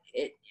 Like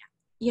it,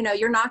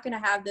 you're not going to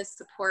have this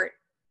support,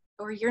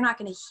 or you're not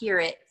going to hear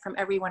it from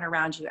everyone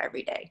around you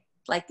every day.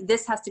 Like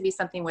this has to be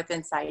something within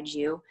inside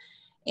you.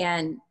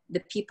 And the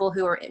people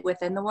who are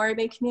within the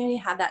WarriorBabe community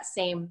have that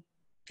same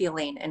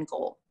feeling and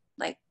goal.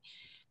 Like,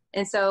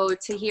 and so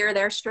to hear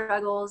their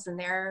struggles and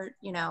their,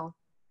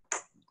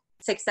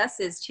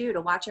 successes too,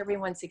 to watch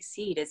everyone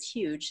succeed is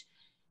huge,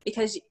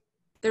 because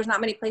there's not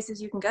many places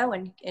you can go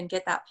and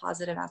get that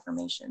positive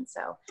affirmation.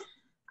 So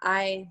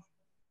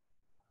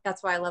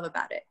that's what I love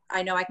about it.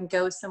 I know I can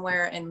go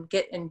somewhere and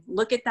get and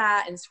look at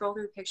that and scroll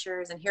through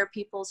pictures and hear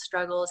people's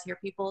struggles, hear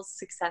people's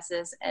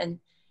successes. And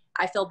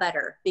I feel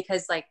better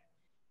because like,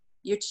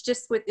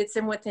 it's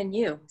within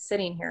you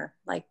sitting here.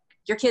 Like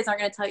your kids aren't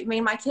going to tell you. I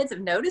mean, my kids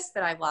have noticed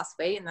that I've lost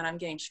weight and that I'm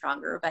getting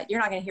stronger, but you're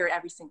not going to hear it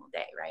every single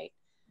day. Right.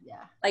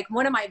 Yeah. Like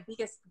one of my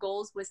biggest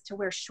goals was to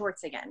wear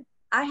shorts again.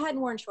 I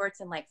hadn't worn shorts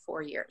in like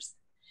 4 years.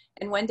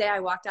 And one day I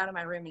walked out of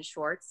my room in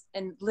shorts,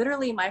 and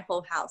literally my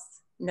whole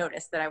house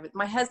noticed that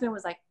my husband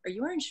was like, are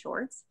you wearing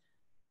shorts?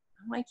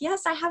 I'm like,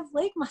 yes, I have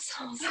leg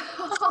muscles.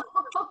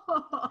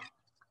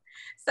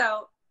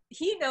 So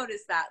he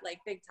noticed that like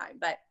big time.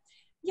 But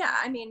yeah,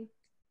 I mean,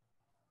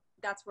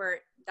 that's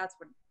what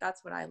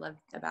I love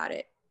about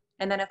it.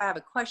 And then if I have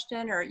a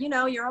question or,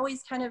 you're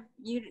always kind of,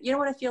 you don't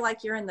want to feel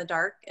like you're in the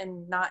dark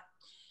and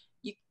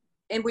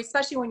and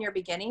especially when you're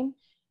beginning,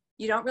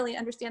 you don't really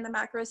understand the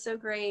macros so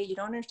great. You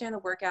don't understand the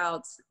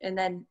workouts. And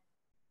then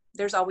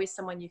there's always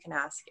someone you can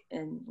ask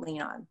and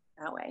lean on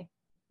that way.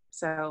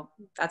 So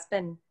that's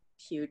been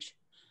huge.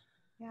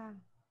 Yeah.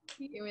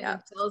 You mean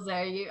the chills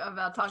there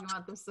about talking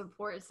about the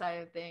support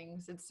side of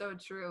things. It's so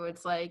true.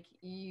 It's like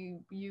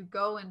you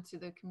go into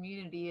the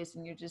communities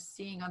and you're just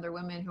seeing other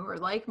women who are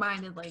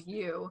like-minded like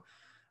you,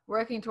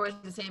 working towards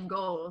the same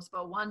goals.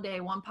 But one day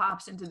one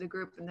pops into the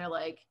group and they're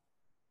like,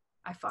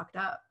 I fucked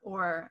up,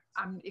 or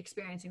I'm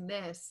experiencing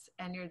this,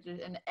 and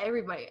and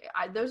everybody,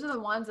 those are the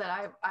ones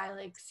that I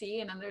like see,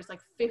 and then there's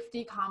like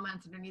 50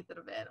 comments underneath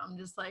of it. I'm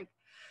just like,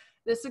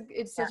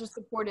 it's such a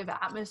supportive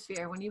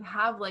atmosphere when you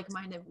have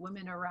like-minded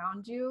women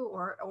around you,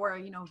 or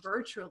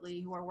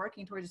virtually, who are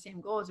working towards the same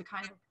goals. It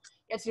kind of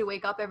gets you to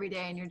wake up every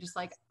day and you're just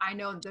like, I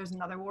know there's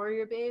another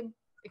Warrior Babe,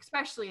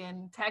 especially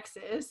in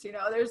Texas.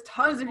 There's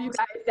tons of you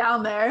guys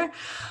down there.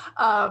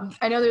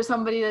 I know there's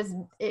somebody that's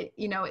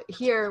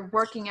here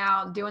working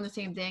out, doing the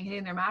same thing,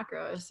 hitting their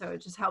macros, so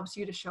it just helps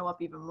you to show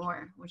up even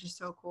more, which is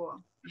so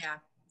cool. Yeah.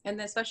 And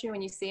especially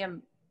when you see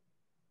them,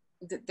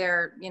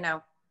 they're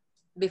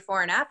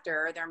before and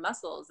after, their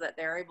muscles that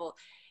they're able,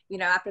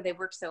 after they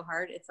work so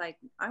hard, it's like,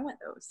 I want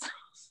those.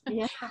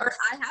 Yeah. Or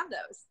I have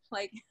those.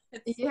 Like,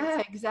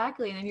 yeah,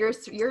 exactly. And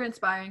you're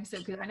inspiring. So,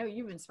 because I know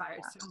you've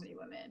inspired so many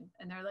women,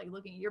 and they're like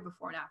looking at your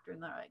before and after,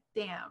 and they're like,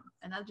 damn.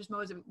 And that just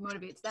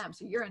motivates them.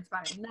 So you're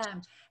inspiring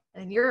them,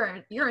 and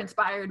you're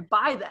inspired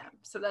by them.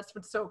 So that's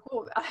what's so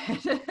cool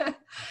about it.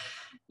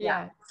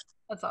 Yeah,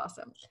 that's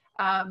awesome.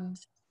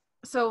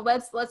 So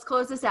let's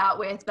close this out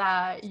with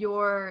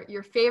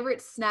your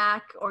favorite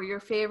snack or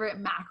your favorite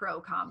macro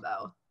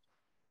combo.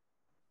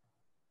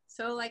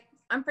 So like,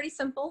 I'm pretty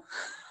simple,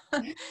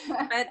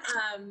 but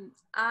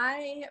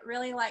I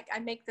really I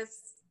make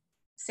this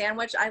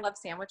sandwich. I love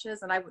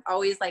sandwiches, and I would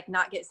always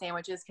not get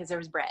sandwiches because there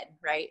was bread,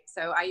 right?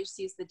 So I used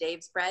to use the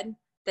Dave's bread,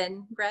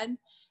 thin bread.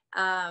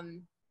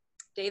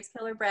 Dave's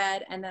Killer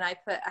Bread, and then I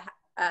put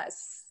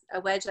a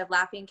wedge of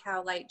Laughing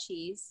Cow light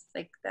cheese,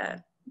 like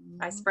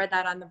I spread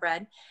that on the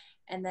bread,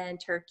 and then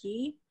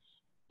turkey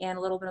and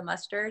a little bit of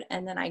mustard,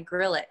 and then I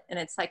grill it, and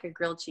it's like a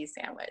grilled cheese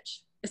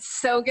sandwich. It's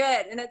so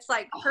good, and it's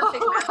like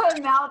perfect. My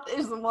mouth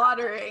is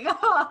watering.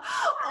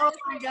 Oh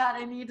my God,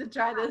 I need to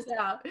try this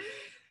out.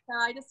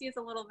 I just use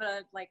a little bit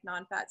of like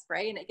non-fat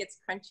spray, and it gets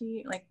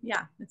crunchy. Like,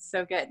 yeah, it's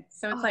so good.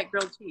 So it's like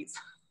grilled cheese,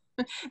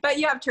 but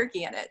you have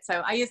turkey in it.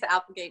 So I use the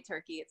Applegate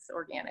turkey. It's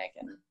organic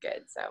and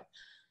good. So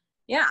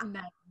yeah.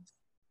 Nice.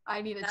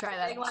 I need to try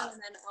that. Big one, and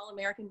then all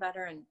American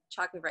butter and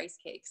chocolate rice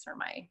cakes are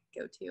my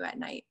go-to at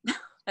night.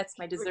 That's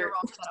my dessert.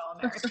 All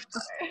American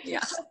butter.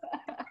 Yeah.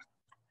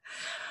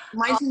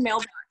 Mine's in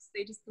mailbox.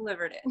 They just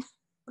delivered it.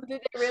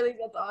 Did they really?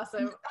 That's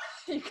awesome.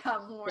 You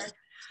got more.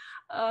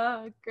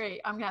 Great.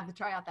 I'm gonna have to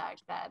try out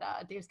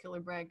that Dave's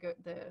Killer Bread,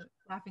 the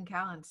Laughing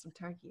Cow and some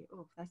turkey.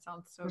 Oh, that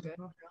sounds so good.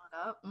 Grill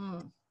it up.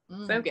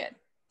 So good.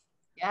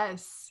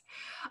 Yes.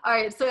 All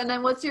right. So, and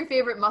then what's your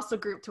favorite muscle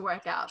group to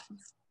work out?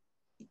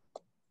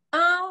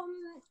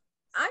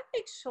 I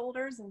think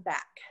shoulders and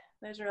back.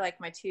 Those are like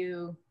my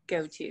two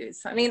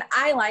go-tos. I mean,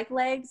 I like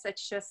legs.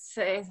 It's just,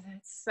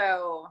 it's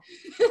so.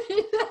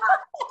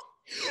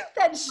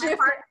 That shift.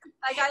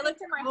 Like I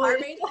looked at my heart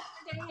rate the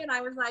other day and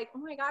I was like, oh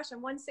my gosh,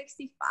 I'm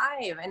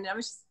 165. And I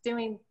was just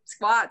doing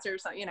squats or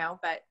something,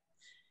 but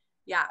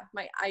yeah,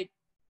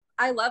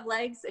 I love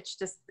legs. It's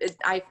just,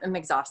 I am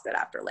exhausted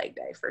after leg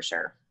day for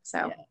sure.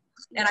 So,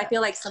 and I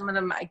feel like some of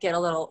them I get a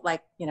little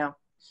like,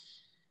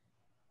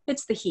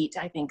 it's the heat,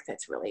 I think,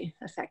 that's really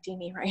affecting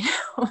me right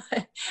now.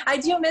 I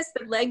do miss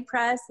the leg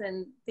press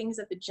and things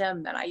at the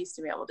gym that I used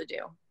to be able to do,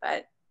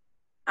 but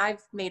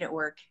I've made it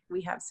work.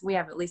 We have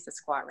at least a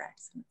squat rack,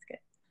 so it's good.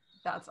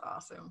 That's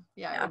awesome.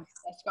 Yeah. That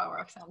squat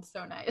rack sounds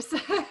so nice.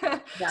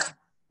 Yeah.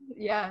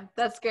 Yeah,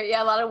 that's great.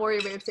 Yeah, a lot of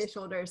WarriorBabe say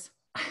shoulders.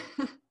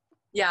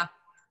 Yeah.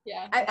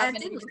 Yeah. I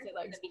didn't say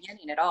legs in the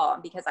beginning at all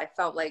because I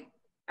felt like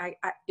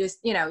it was,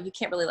 you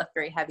can't really lift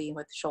very heavy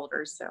with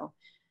shoulders, so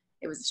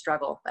it was a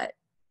struggle. But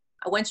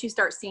once you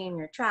start seeing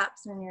your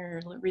traps and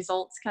your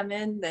results come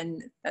in,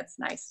 then that's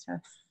nice.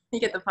 You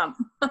get the pump.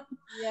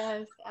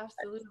 Yes,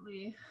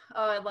 absolutely.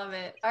 Oh, I love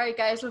it. All right,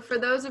 guys. So for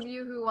those of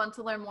you who want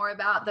to learn more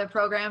about the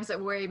programs that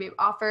WarriorBabe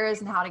offers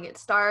and how to get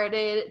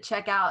started,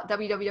 check out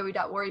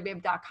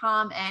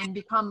www.warriorbabe.com and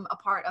become a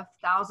part of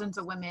thousands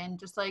of women,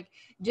 just like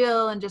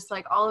Jill and just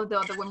like all of the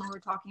other women we're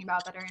talking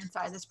about that are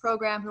inside this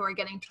program who are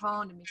getting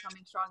toned and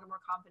becoming stronger, more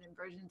confident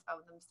versions of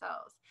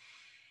themselves.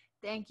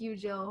 Thank you,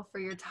 Jill, for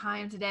your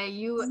time today.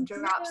 You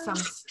dropped some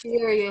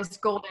serious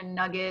golden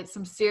nuggets,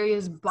 some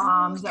serious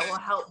bombs that will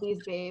help these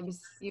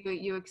babes.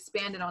 You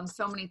expanded on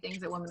so many things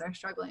that women are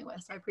struggling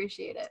with. So I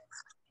appreciate it.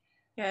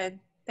 Good.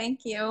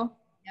 Thank you.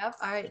 Yep.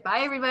 All right.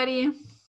 Bye, everybody.